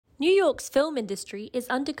New York's film industry is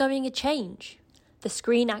undergoing a change. The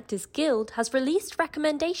Screen Actors Guild has released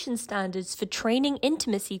recommendation standards for training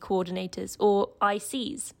intimacy coordinators, or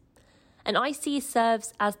ICs. An IC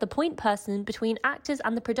serves as the point person between actors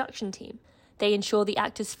and the production team. They ensure the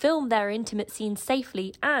actors film their intimate scenes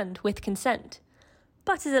safely and with consent.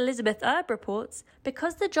 But as Elizabeth Erb reports,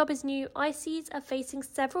 because the job is new, ICs are facing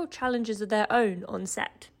several challenges of their own on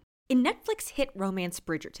set. In Netflix hit romance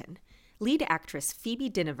Bridgerton, lead actress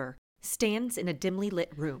Phoebe Dynevor stands in a dimly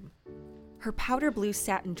lit room. Her powder blue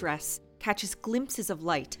satin dress catches glimpses of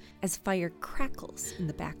light as fire crackles in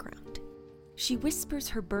the background. She whispers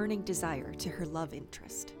her burning desire to her love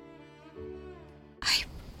interest. I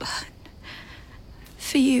burn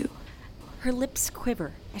for you. Her lips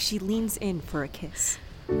quiver as she leans in for a kiss.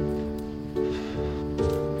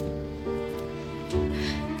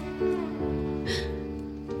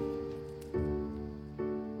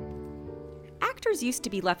 Actors used to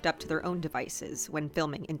be left up to their own devices when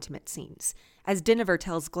filming intimate scenes, as Dynevor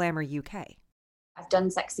tells Glamour UK. I've done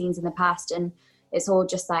sex scenes in the past and it's all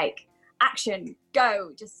just like, action,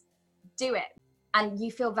 go, just do it. And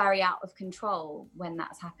you feel very out of control when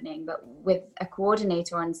that's happening. But with a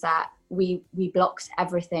coordinator on set, we blocked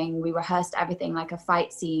everything. We rehearsed everything like a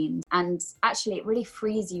fight scene. And actually, it really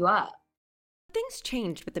frees you up. Things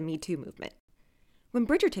changed with the Me Too movement. When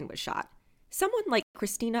Bridgerton was shot, someone like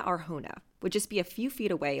Christina Arjona would just be a few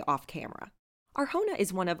feet away off camera. Arjona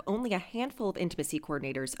is one of only a handful of intimacy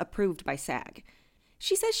coordinators approved by SAG.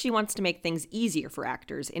 She says she wants to make things easier for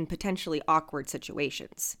actors in potentially awkward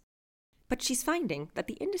situations. But she's finding that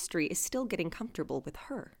the industry is still getting comfortable with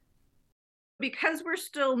her. Because we're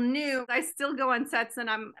still new, I still go on sets and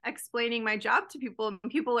I'm explaining my job to people.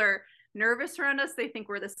 People are nervous around us. They think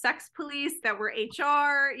we're the sex police, that we're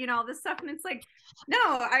HR, all this stuff. And it's like, no,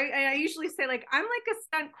 I usually say like, I'm like a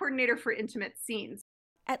stunt coordinator for intimate scenes.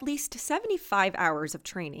 At least 75 hours of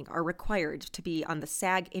training are required to be on the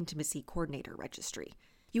SAG Intimacy Coordinator Registry.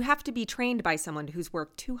 You have to be trained by someone who's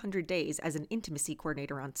worked 200 days as an intimacy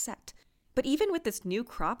coordinator on set. But even with this new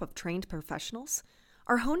crop of trained professionals,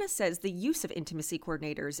 Arjona says the use of intimacy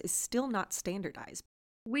coordinators is still not standardized.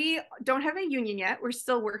 We don't have a union yet. We're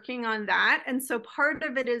still working on that. And so part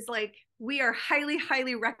of it is like, we are highly,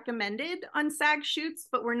 highly recommended on SAG shoots,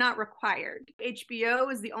 but we're not required.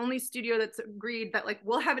 HBO is the only studio that's agreed that like,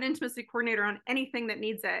 we'll have an intimacy coordinator on anything that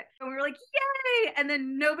needs it. And we were like, yay! And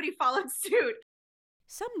then nobody followed suit.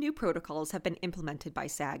 Some new protocols have been implemented by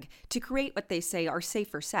SAG to create what they say are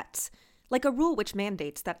safer sets, like a rule which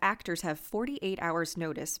mandates that actors have 48 hours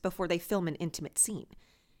notice before they film an intimate scene.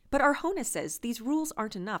 But Arjona says these rules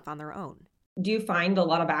aren't enough on their own. Do you find a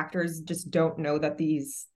lot of actors just don't know that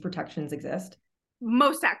these protections exist?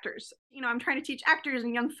 Most actors. I'm trying to teach actors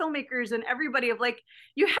and young filmmakers and everybody of like,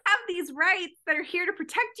 you have these rights that are here to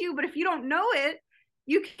protect you, but if you don't know it,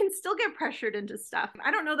 you can still get pressured into stuff.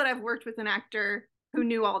 I don't know that I've worked with an actor who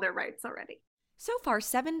knew all their rights already. So far,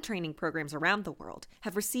 7 training programs around the world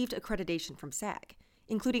have received accreditation from SAG,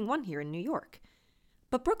 including one here in New York.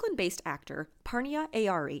 But Brooklyn-based actor Parnia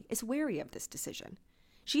Ayari is wary of this decision.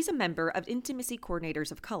 She's a member of Intimacy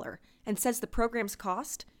Coordinators of Color and says the program's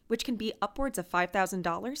cost, which can be upwards of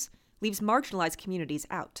 $5,000, leaves marginalized communities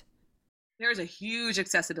out. There's a huge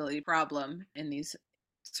accessibility problem in these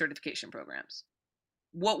certification programs.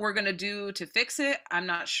 What we're going to do to fix it, I'm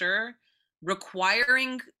not sure.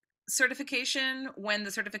 Requiring certification when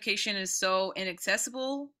the certification is so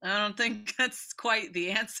inaccessible, I don't think that's quite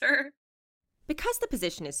the answer. Because the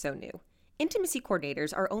position is so new, intimacy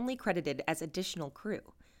coordinators are only credited as additional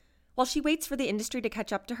crew. While she waits for the industry to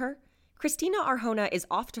catch up to her, Christina Arjona is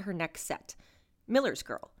off to her next set, Miller's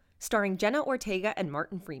Girl, starring Jenna Ortega and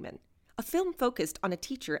Martin Freeman, a film focused on a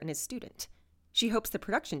teacher and his student. She hopes the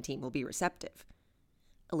production team will be receptive.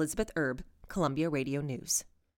 Elizabeth Erb, Columbia Radio News.